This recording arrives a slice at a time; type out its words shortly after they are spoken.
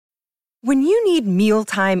When you need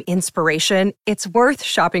mealtime inspiration, it's worth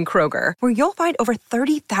shopping Kroger, where you'll find over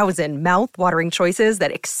 30,000 mouth-watering choices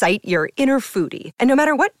that excite your inner foodie. And no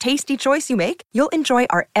matter what tasty choice you make, you'll enjoy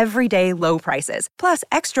our everyday low prices, plus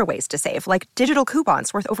extra ways to save, like digital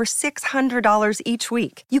coupons worth over $600 each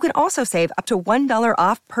week. You can also save up to $1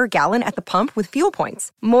 off per gallon at the pump with fuel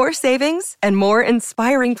points. More savings and more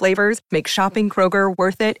inspiring flavors make shopping Kroger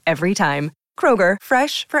worth it every time. Kroger,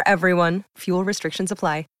 fresh for everyone. Fuel restrictions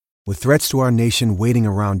apply. With threats to our nation waiting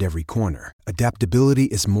around every corner, adaptability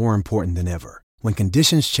is more important than ever. When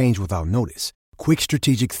conditions change without notice, quick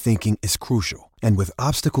strategic thinking is crucial. And with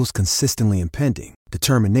obstacles consistently impending,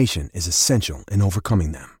 determination is essential in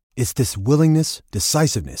overcoming them. It's this willingness,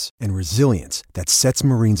 decisiveness, and resilience that sets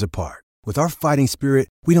Marines apart. With our fighting spirit,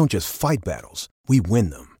 we don't just fight battles, we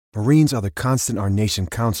win them. Marines are the constant our nation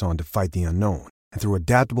counts on to fight the unknown. And through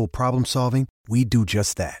adaptable problem solving, we do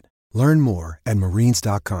just that. Learn more at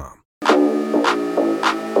marines.com.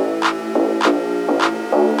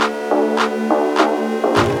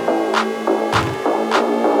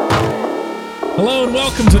 Hello and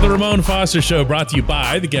welcome to the Ramon Foster Show, brought to you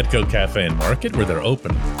by the Getco Cafe and Market, where they're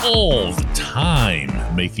open all the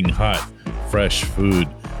time, making hot, fresh food.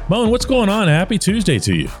 Moan, what's going on? Happy Tuesday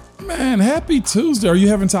to you. Man, happy Tuesday. Are you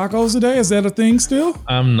having tacos today? Is that a thing still?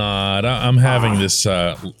 I'm not. I'm having this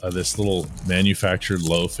little manufactured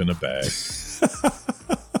loaf in a bag.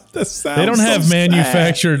 They don't have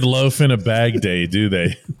manufactured loaf in a bag day, do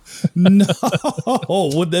they? No.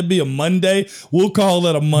 Would that be a Monday? We'll call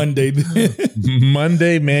that a Monday.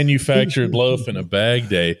 Monday manufactured loaf in a bag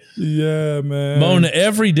day. Yeah, man. Mona,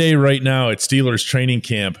 every day right now at Steelers training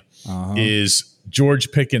camp is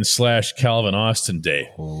George Pickens / Calvin Austin Day.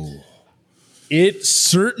 Oh. It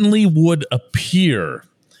certainly would appear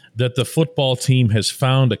that the football team has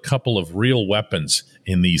found a couple of real weapons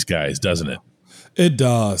in these guys, doesn't it? It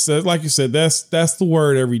does. Like you said, that's the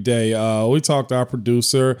word every day. We talked to our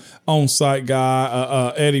producer, on-site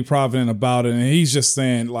guy, Eddie Provident, about it, and he's just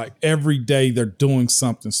saying, like, every day they're doing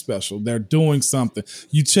something special. They're doing something.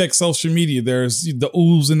 You check social media, there's the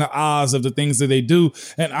oohs and the ahs of the things that they do.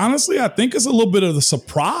 And honestly, I think it's a little bit of the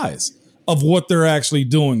surprise of what they're actually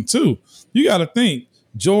doing, too. You got to think.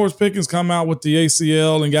 George Pickens come out with the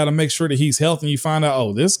ACL and got to make sure that he's healthy. And you find out,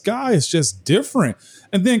 oh, this guy is just different.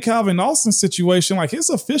 And then Calvin Austin's situation, like his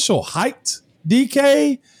official height,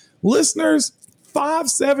 DK, listeners,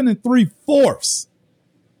 5'7" 3/4.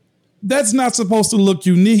 That's not supposed to look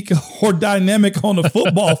unique or dynamic on the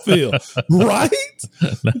football field, right?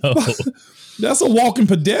 No. That's a walking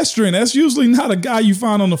pedestrian. That's usually not a guy you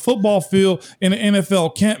find on the football field in the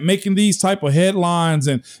NFL camp making these type of headlines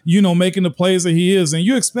and, making the plays that he is. And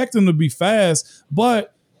you expect him to be fast,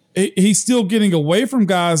 but he's still getting away from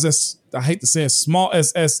guys that's, I hate to say, as small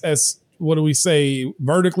as what do we say,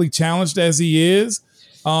 vertically challenged as he is.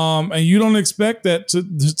 And you don't expect that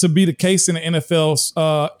to be the case in the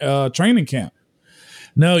NFL's training camp.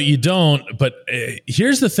 No, you don't. But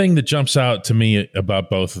here's the thing that jumps out to me about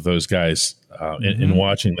both of those guys in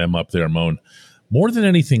watching them up there, Moan, more than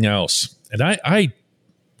anything else. And I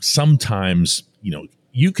sometimes,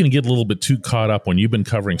 you can get a little bit too caught up when you've been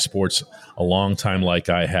covering sports a long time like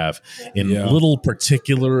I have in little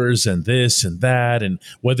particulars and this and that, and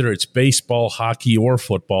whether it's baseball, hockey, or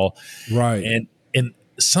football. Right. And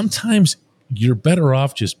sometimes you're better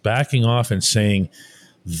off just backing off and saying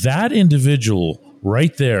that individual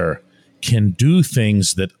right there can do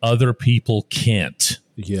things that other people can't.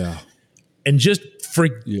 Yeah. And just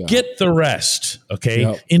forget the rest, okay?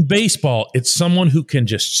 Yep. In baseball, it's someone who can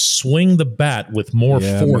just swing the bat with more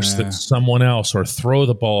force than someone else or throw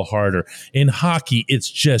the ball harder. In hockey, it's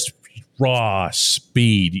just raw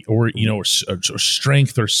speed or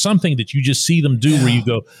strength or something that you just see them do where you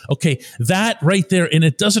go, okay, that right there, and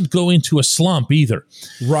it doesn't go into a slump either.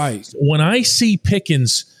 Right. When I see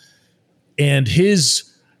Pickens and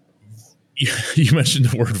his, you mentioned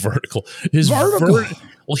the word vertical.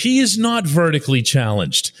 Well, he is not vertically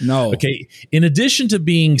challenged. No. Okay. In addition to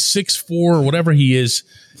being 6'4", or whatever he is,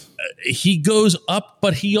 he goes up,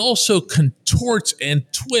 but he also contorts and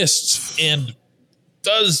twists and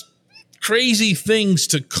does crazy things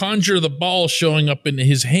to conjure the ball showing up in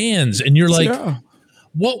his hands. And you're like,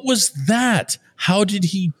 what was that? How did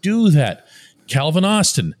he do that? Calvin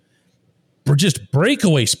Austin, just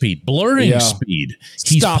breakaway speed, blurring speed.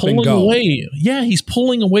 He's pulling away. Yeah, he's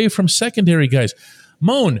pulling away from secondary guys.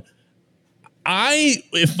 Moan,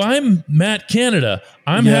 if I'm Matt Canada,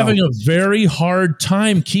 I'm having a very hard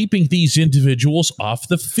time keeping these individuals off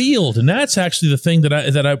the field. And that's actually the thing that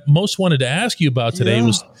I most wanted to ask you about today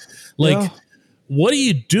was like, what do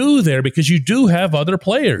you do there? Because you do have other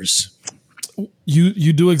players.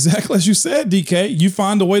 You do exactly as you said, DK. You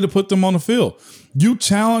find a way to put them on the field. You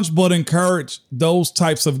challenge but encourage those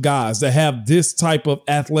types of guys that have this type of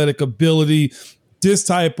athletic ability, this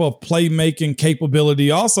type of playmaking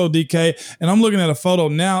capability. Also, DK, and I'm looking at a photo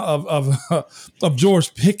now of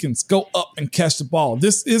George Pickens go up and catch the ball.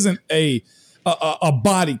 This isn't a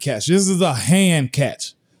body catch. This is a hand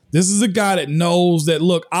catch. This is a guy that knows that,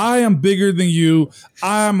 look, I am bigger than you.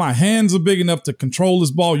 My hands are big enough to control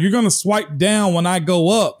this ball. You're going to swipe down when I go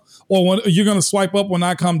up, or you're going to swipe up when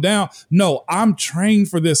I come down. No, I'm trained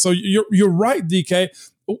for this. So you're right, DK.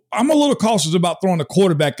 I'm a little cautious about throwing a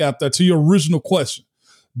quarterback out there to your original question.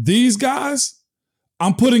 These guys,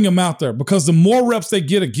 I'm putting them out there because the more reps they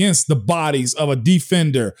get against the bodies of a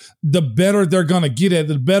defender, the better they're going to get at,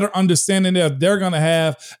 the better understanding that they're going to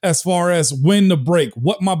have as far as when to break,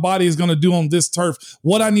 what my body is going to do on this turf,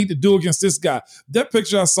 what I need to do against this guy. That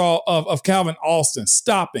picture I saw of Calvin Austin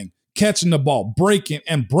stopping, catching the ball,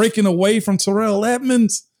 breaking away from Terrell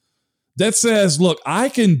Edmonds, that says, look, I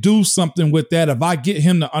can do something with that if I get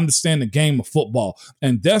him to understand the game of football.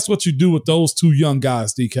 And that's what you do with those two young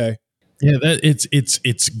guys, DK. Yeah,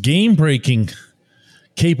 it's game breaking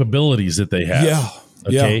capabilities that they have. Yeah.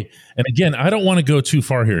 Okay. Yeah. And again, I don't want to go too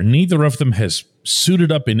far here. Neither of them has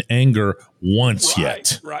suited up in anger once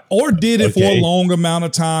yet. Right. Or did it for a long amount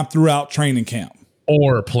of time throughout training camp.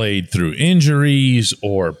 Or played through injuries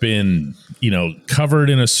or been, covered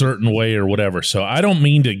in a certain way or whatever. So I don't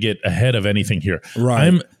mean to get ahead of anything here. Right.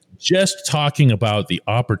 I'm just talking about the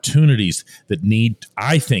opportunities that need,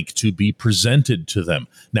 I think, to be presented to them.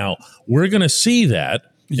 Now, we're going to see that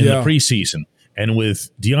in the preseason. And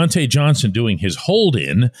with Deontay Johnson doing his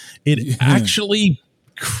hold-in, it actually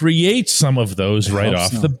creates some of those right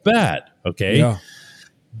off the bat, okay? Yeah.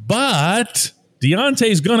 But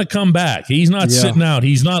Deontay's going to come back. He's not sitting out.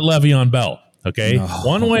 He's not Le'Veon Bell, okay? No.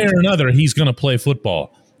 One way or another, he's going to play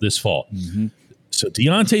football this fall. Mm-hmm. So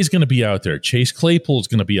Deontay's going to be out there. Chase Claypool's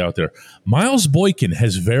going to be out there. Miles Boykin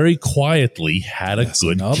has very quietly had a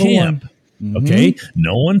good camp. Mm-hmm. Okay,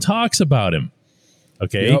 no one talks about him.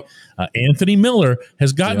 Okay, Anthony Miller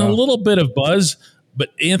has gotten a little bit of buzz, but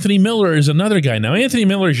Anthony Miller is another guy. Now, Anthony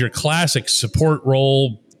Miller is your classic support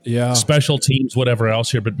role, special teams, whatever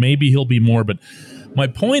else here, but maybe he'll be more. But my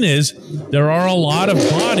point is, there are a lot of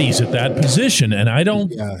bodies at that position, and I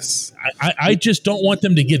don't. Yes. I just don't want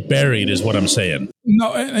them to get buried, is what I'm saying.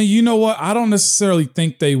 No, and you know what? I don't necessarily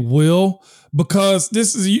think they will, because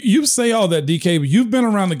this is you say all that, DK, but you've been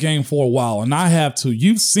around the game for a while, and I have too.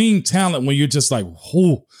 You've seen talent when you're just like,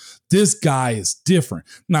 whoo, this guy is different.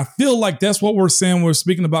 And I feel like that's what we're saying. We're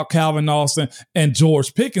speaking about Calvin Austin and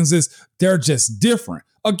George Pickens is they're just different.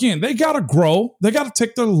 Again, they got to grow. They got to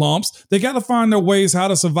take their lumps. They got to find their ways how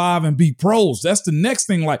to survive and be pros. That's the next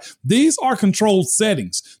thing. Like, these are controlled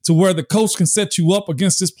settings to where the coach can set you up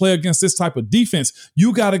against this play, against this type of defense.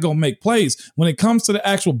 You got to go make plays. When it comes to the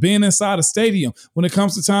actual being inside a stadium, when it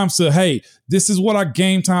comes to times to, hey, this is what our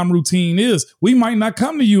game time routine is. We might not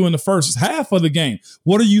come to you in the first half of the game.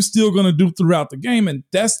 What are you still going to do throughout the game? And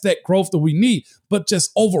that's that growth that we need. But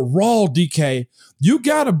just overall, DK, you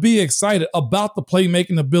got to be excited about the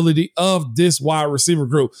playmaking ability of this wide receiver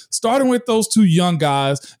group, starting with those two young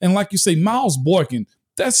guys. And like you say, Miles Boykin,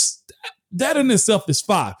 that in itself is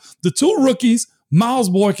 5. The 2 rookies, Miles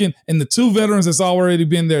Boykin, and the 2 veterans that's already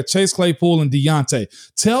been there, Chase Claypool and Deontay.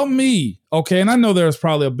 Tell me, okay, and I know there's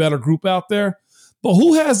probably a better group out there, but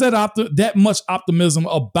who has that much optimism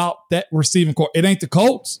about that receiving core? It ain't the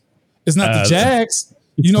Colts. It's not the Jags.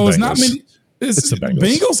 It's not many. It's the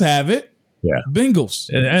Bengals have it. Yeah, Bengals.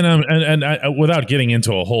 And I, without getting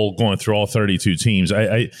into a whole going through all 32 teams,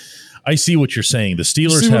 I see what you're saying. The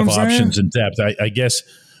Steelers have options in depth. I guess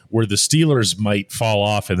where the Steelers might fall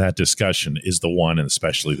off in that discussion is the 1 and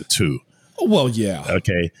especially the 2. Well, yeah.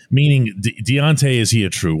 Okay. Meaning Deontay, is he a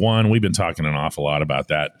true 1? We've been talking an awful lot about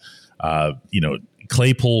that.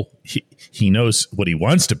 Claypool, he knows what he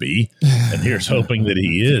wants to be, and here's hoping that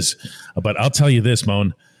he is. But I'll tell you this,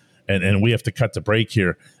 Moan, and we have to cut the break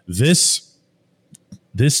here.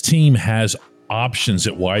 This team has options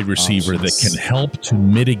at wide receiver that can help to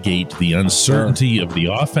mitigate the uncertainty of the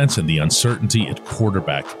offense and the uncertainty at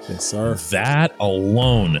quarterback. Yes, sir. That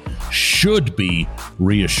alone should be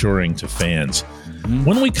reassuring to fans. Mm-hmm.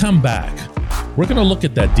 When we come back, we're going to look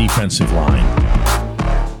at that defensive line.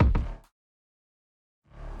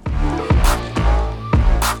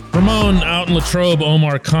 Ramon out in Latrobe,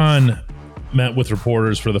 Omar Khan met with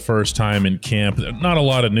reporters for the first time in camp. Not a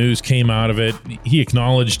lot of news came out of it. He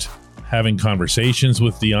acknowledged having conversations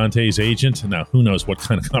with Deontay's agent. Now, who knows what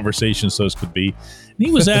kind of conversations those could be. And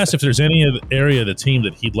he was asked if there's any area of the team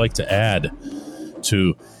that he'd like to add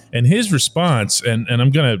to. And his response, and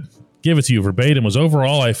I'm going to give it to you verbatim, was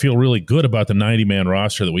overall, I feel really good about the 90-man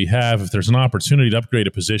roster that we have. If there's an opportunity to upgrade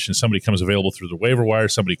a position, somebody comes available through the waiver wire,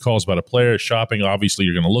 somebody calls about a player, shopping, obviously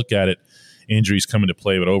you're going to look at it. Injuries come into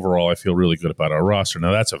play, but overall, I feel really good about our roster.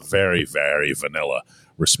 Now, that's a very, very vanilla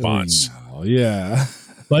response. Oh, yeah.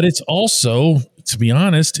 But it's also, to be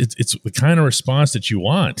honest, it's the kind of response that you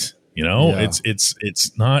want. You know,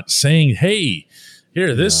 it's not saying, hey,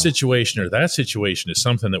 here, this situation or that situation is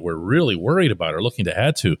something that we're really worried about or looking to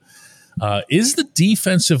add to. Is the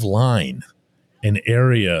defensive line an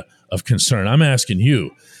area of concern? I'm asking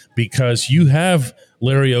you because you have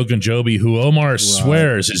Larry Ogunjobi, who Omar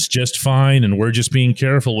swears is just fine, and we're just being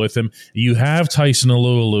careful with him. You have Tyson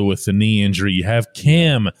Alualu with the knee injury. You have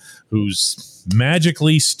Cam, who's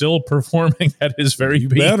magically still performing at his very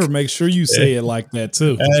peak. You better make sure you say it like that,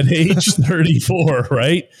 too. At age 34,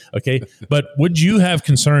 right? Okay. But would you have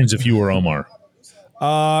concerns if you were Omar?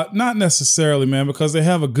 Not necessarily, man, because they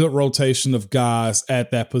have a good rotation of guys at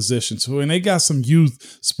that position too, and they got some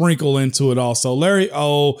youth sprinkle into it also. Larry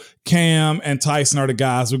O, Cam, and Tyson are the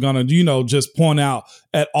guys we're gonna, just point out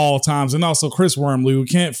at all times, and also Chris Wormley. We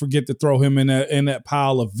can't forget to throw him in that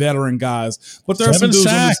pile of veteran guys. But there's some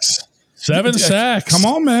dudes Seven sacks. Come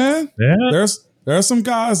on, man. Yeah. There are some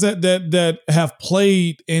guys that have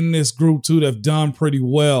played in this group too that have done pretty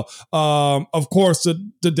well. Of course,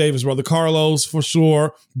 the Davis brother, Carlos, for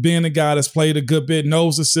sure, being a guy that's played a good bit,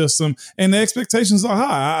 knows the system, and the expectations are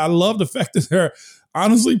high. I love the fact that they're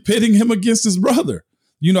honestly pitting him against his brother.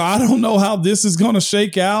 I don't know how this is going to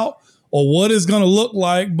shake out or what it's going to look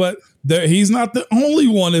like, but he's not the only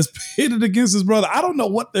one that's pitted against his brother. I don't know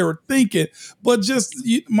what they were thinking, but just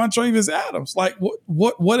Montravius Adams. Like,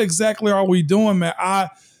 what exactly are we doing, man?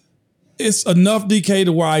 It's enough, DK,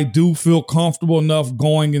 to where I do feel comfortable enough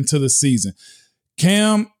going into the season.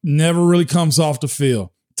 Cam never really comes off the field.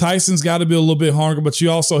 Tyson's got to be a little bit hungry, but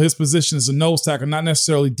his position is a nose tackle, not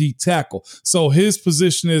necessarily D tackle. So his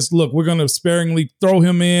position is, look, we're going to sparingly throw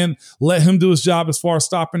him in, let him do his job as far as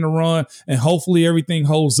stopping the run, and hopefully everything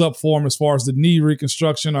holds up for him as far as the knee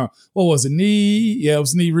reconstruction or what was it, knee? Yeah, it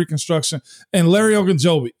was knee reconstruction. And Larry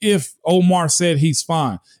Ogunjobi, if Omar said he's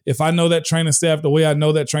fine, if I know that training staff the way I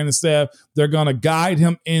know that training staff, they're going to guide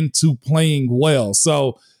him into playing well.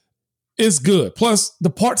 So it's good. Plus,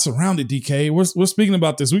 the parts around it, DK. We're speaking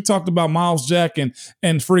about this. We talked about Miles Jack and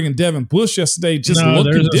friggin' Devin Bush yesterday just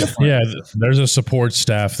looking different. Yeah, there's a support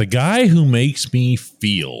staff. The guy who makes me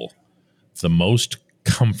feel the most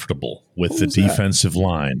comfortable with the defensive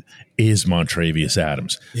line is Montravius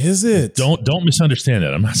Adams. Is it? Don't misunderstand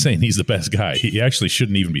that. I'm not saying he's the best guy. He actually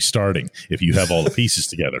shouldn't even be starting if you have all the pieces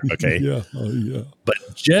together, okay? Yeah. Oh, yeah. But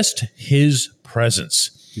just his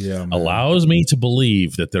presence allows me to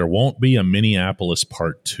believe that there won't be a Minneapolis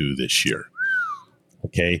Part 2 this year,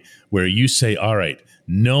 okay, where you say, all right,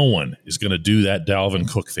 no one is going to do that Dalvin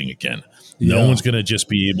Cook thing again. No one's going to just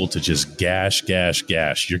be able to just gash.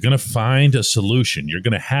 You're going to find a solution. You're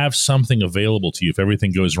going to have something available to you if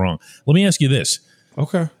everything goes wrong. Let me ask you this.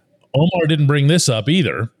 Okay. Omar didn't bring this up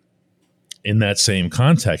either in that same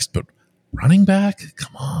context, but running back?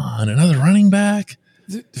 Come on, another running back?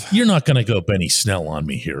 You're not going to go Benny Snell on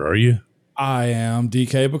me here, are you? I am,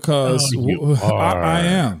 DK, because I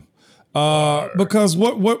am. Because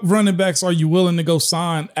what running backs are you willing to go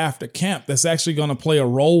sign after camp that's actually going to play a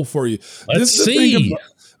role for you? Let's see.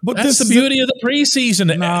 But that's the beauty of the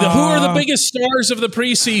preseason. Who are the biggest stars of the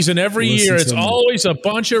preseason every year? It's always a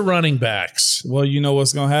bunch of running backs. Well, you know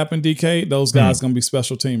what's going to happen, DK? Those guys are going to be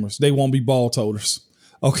special teamers. They won't be ball toters.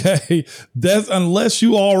 Okay, that's unless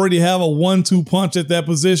you already have a 1-2 punch at that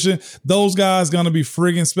position. Those guys going to be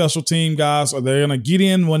friggin' special team guys, or they're going to get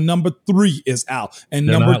in when number 3 is out, and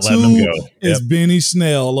number 2 is Benny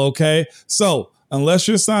Snell. Okay, so unless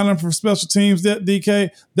you're signing for special teams, that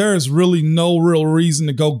DK, there is really no real reason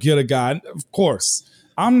to go get a guy. Of course,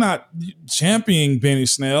 I'm not championing Benny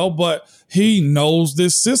Snell, but he knows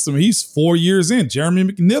this system. He's 4 years in. Jeremy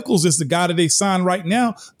McNichols is the guy that they signed right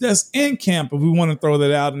now that's in camp, if we want to throw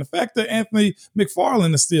that out. And the fact that Anthony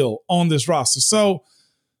McFarland is still on this roster. So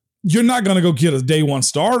you're not going to go get a day one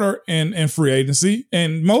starter in free agency.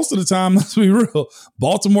 And most of the time, let's be real,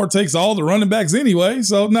 Baltimore takes all the running backs anyway.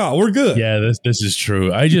 So, no, we're good. Yeah, this is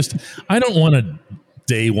true. I don't want a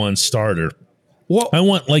day one starter. Well, I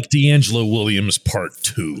want like D'Angelo Williams Part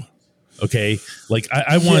 2. Okay, like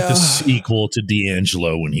I want the sequel to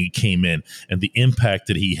D'Angelo when he came in and the impact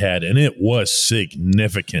that he had, and it was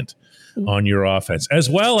significant on your offense,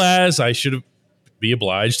 as well as I should be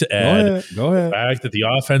obliged to add the fact that the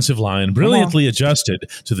offensive line brilliantly adjusted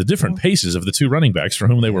to the different paces of the two running backs for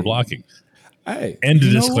whom they were blocking. Hey, end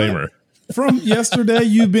of disclaimer. from yesterday,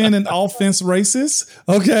 you've been an offense racist,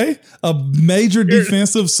 okay? A major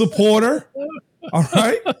defensive supporter, all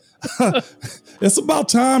right? It's about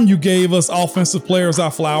time you gave us offensive players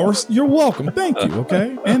our flowers. You're welcome. Thank you,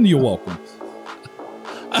 okay? And you're welcome.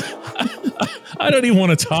 I don't even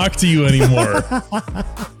want to talk to you anymore.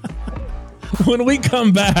 When we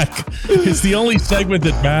come back, it's the only segment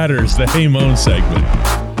that matters, the Hey Moan segment.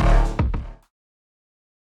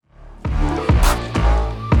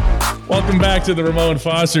 Welcome back to the Ramon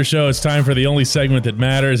Foster Show. It's time for the only segment that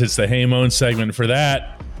matters. It's the Hey Moan segment. For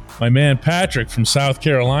that, my man Patrick from South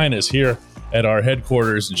Carolina is here at our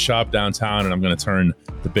headquarters and shop downtown, and I'm going to turn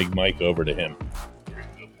the big mic over to him.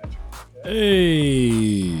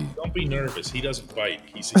 Hey. Don't be nervous. He doesn't bite.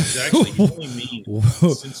 He's actually only mean.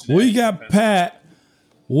 We got Pat.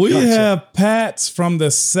 We have Pats from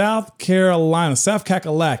the South Carolina, South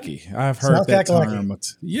Kakalaki. I've heard South that Kakalaki. Term.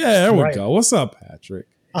 Yeah, there we go. What's up, Patrick?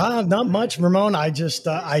 Not much, Ramon. I just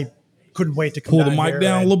I couldn't wait to come pull the mic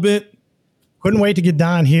down a little bit. Couldn't wait to get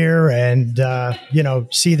down here and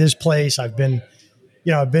see this place. I've been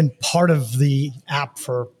part of the app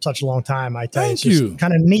for such a long time. I tell you, it's just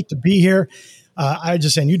kind of neat to be here. I was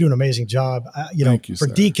just saying, you do an amazing job. Thank you, for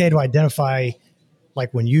sir. DK to identify,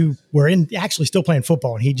 like when you were actually still playing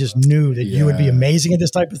football, and he just knew that you would be amazing at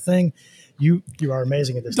this type of thing. You are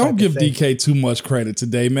amazing at this. Don't give DK too much credit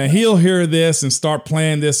today, man. He'll hear this and start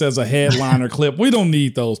playing this as a headliner clip. We don't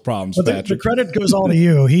need those problems, Patrick. The credit goes all to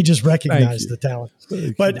you. He just recognized the talent.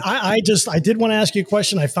 But I did want to ask you a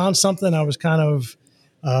question. I found something I was kind of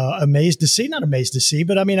amazed to see. Not amazed to see,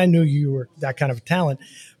 but I mean, I knew you were that kind of talent.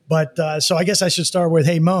 But so I guess I should start with,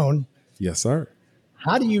 hey, Moan. Yes, sir.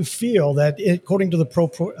 How do you feel that, according to the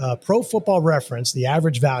Pro Football Reference, the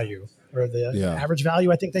average value, or the average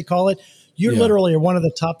value, I think they call it, you literally are one of the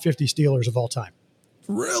top 50 Steelers of all time?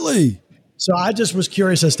 Really? So I just was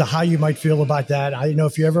curious as to how you might feel about that. I didn't know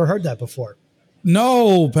if you ever heard that before.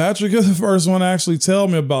 No, Patrick, you're the first one to actually tell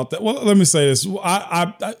me about that. Well, let me say this.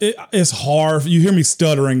 It's hard. You hear me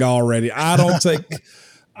stuttering already. I don't take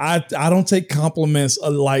I don't take compliments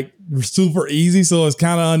like super easy, so it's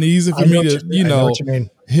kind of uneasy for me to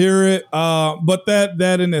hear it. But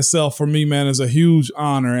that in itself for me, man, is a huge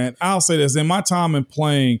honor. And I'll say this: in my time in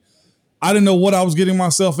playing, I didn't know what I was getting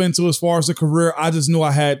myself into as far as a career. I just knew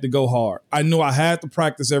I had to go hard. I knew I had to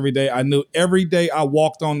practice every day. I knew every day I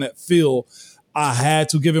walked on that field, I had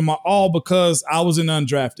to give it my all because I was an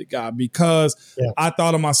undrafted guy, because I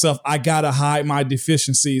thought of myself, I got to hide my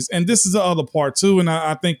deficiencies. And this is the other part too. And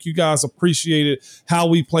I think you guys appreciated how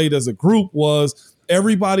we played as a group was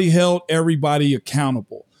everybody held everybody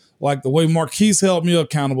accountable. Like the way Marquise held me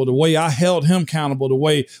accountable, the way I held him accountable, the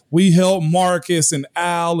way we held Marcus and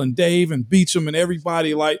Al and Dave and Beecham and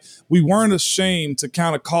everybody, like we weren't ashamed to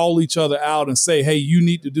kind of call each other out and say, hey, you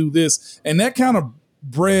need to do this. And that kind of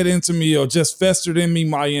bred into me or just festered in me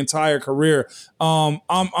my entire career.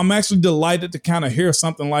 I'm actually delighted to kind of hear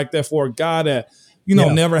something like that for a guy that,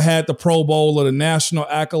 never had the Pro Bowl or the national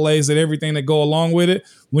accolades and everything that go along with it.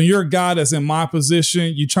 When you're a guy that's in my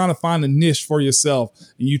position, you're trying to find a niche for yourself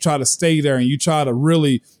and you try to stay there and you try to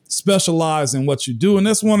really specialize in what you do. And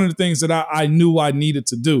that's one of the things that I knew I needed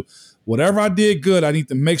to do. Whatever I did good, I need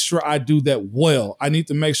to make sure I do that well. I need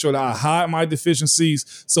to make sure that I hide my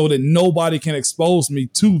deficiencies so that nobody can expose me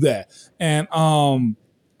to that. And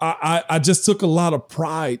I just took a lot of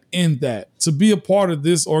pride in that. To be a part of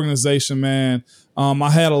this organization, man, I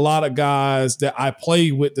had a lot of guys that I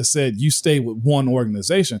played with that said, you stay with one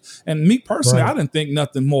organization. And me personally, I didn't think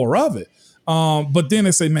nothing more of it. But then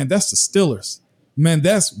they say, man, that's the Steelers. Man,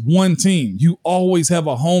 that's one team. You always have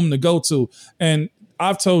a home to go to. And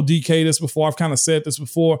I've told DK this before. I've kind of said this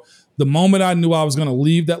before. The moment I knew I was going to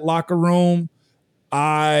leave that locker room,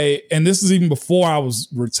 and this is even before I was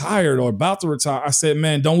retired or about to retire, I said,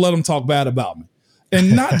 man, don't let them talk bad about me.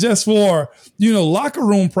 And not just for, locker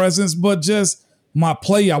room presence, but just my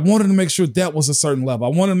play. I wanted to make sure that was a certain level. I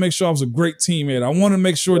wanted to make sure I was a great teammate. I wanted to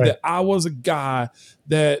make sure that I was a guy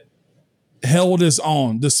that held his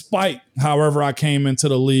own despite however I came into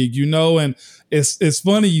the league, and it's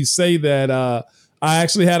funny you say that. I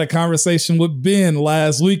actually had a conversation with Ben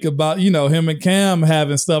last week about, him and Cam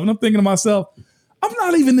having stuff. And I'm thinking to myself, I'm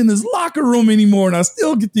not even in this locker room anymore and I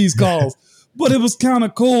still get these calls. But it was kind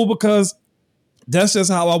of cool because that's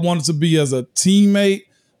just how I wanted to be as a teammate.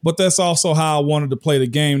 But that's also how I wanted to play the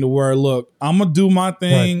game, to where, look, I'm going to do my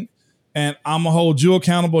thing and I'm going to hold you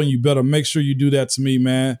accountable, and you better make sure you do that to me,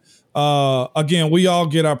 man. Again, we all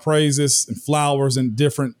get our praises and flowers in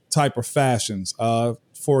different type of fashions.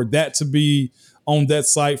 For that to be on that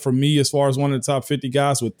site for me, as far as one of the top 50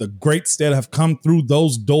 guys with the greats that have come through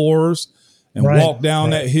those doors and walk down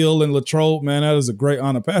that hill in Latrobe, man, that is a great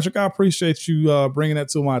honor. Patrick, I appreciate you bringing that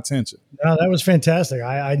to my attention. No, that was fantastic.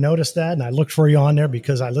 I noticed that, and I looked for you on there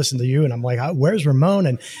because I listened to you, and I'm like, where's Ramon?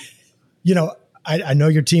 And, you know, I know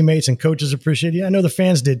your teammates and coaches appreciate you. I know the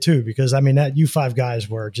fans did too, because, I mean, that you five guys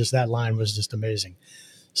were just – that line was just amazing.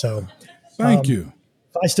 So thank you.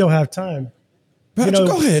 If I still have time. Patrick,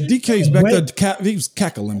 go ahead. DK's back there. He was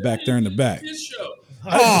cackling back there in the back. His show.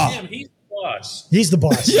 Oh. He's the boss. He's the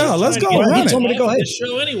boss. Yeah, let's go. He told me to go ahead.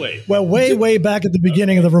 Show anyway. Well, way back at the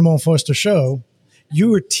beginning of the Ramon Foster show, you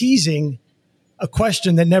were teasing a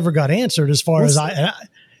question that never got answered. As far as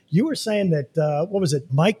you were saying that what was it?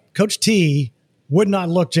 Coach T would not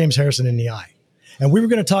look James Harrison in the eye, and we were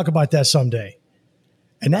going to talk about that someday.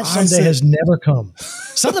 And that someday has never come.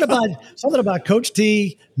 Something about Coach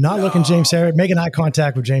T not looking James Harrison, making eye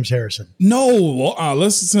contact with James Harrison. No,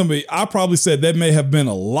 listen to me. I probably said that may have been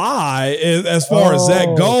a lie as far as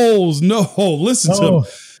that goes. No, listen to me.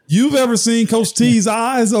 You've ever seen Coach T's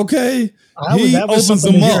eyes? Okay, he opens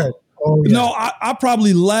them up. Oh, yeah. No, I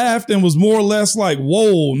probably laughed and was more or less like,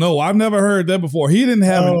 "Whoa, no, I've never heard that before." He didn't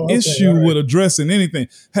have an issue with addressing anything.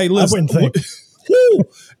 Hey, listen. I wouldn't think.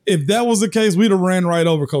 If that was the case, we'd have ran right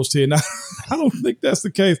over Coach T. Now, I don't think that's the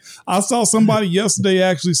case. I saw somebody yesterday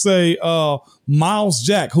actually say Miles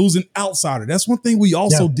Jack, who's an outsider. That's one thing we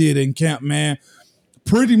also did in camp, man.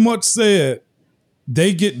 Pretty much said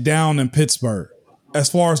they get down in Pittsburgh as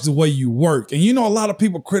far as the way you work. And, you know, a lot of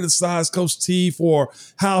people criticize Coach T for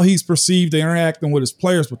how he's perceived interacting with his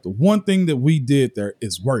players. But the one thing that we did there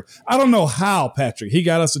is work. I don't know how, Patrick. He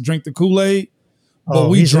got us to drink the Kool-Aid, but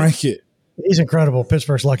we drank it. He's incredible.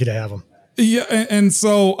 Pittsburgh's lucky to have him. Yeah, and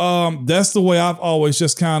so that's the way I've always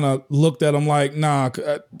just kind of looked at him like, nah,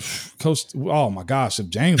 Coach, oh my gosh, if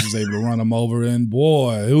James was able to run him over, and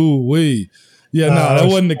boy, ooh-wee. Yeah, no, that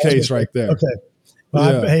wasn't the case right there. Okay.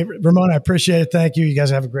 Well, hey, Ramon, I appreciate it. Thank you. You guys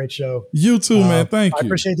have a great show. You too, man. Thank you. I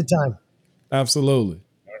appreciate the time. Absolutely.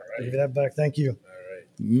 All right. Give that back. Thank you. All right.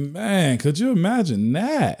 Man, could you imagine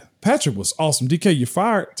that? Patrick was awesome. DK, you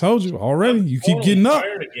fired. Told you already. You keep getting up.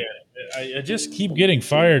 Fired again. I just keep getting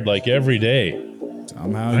fired like every day.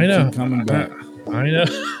 Somehow you keep coming back. I know.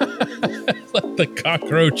 Like the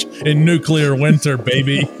cockroach in nuclear winter,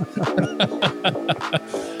 baby.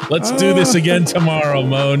 Let's do this again tomorrow,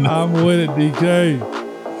 Moan. I'm with it, DK.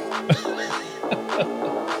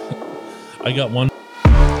 I got one.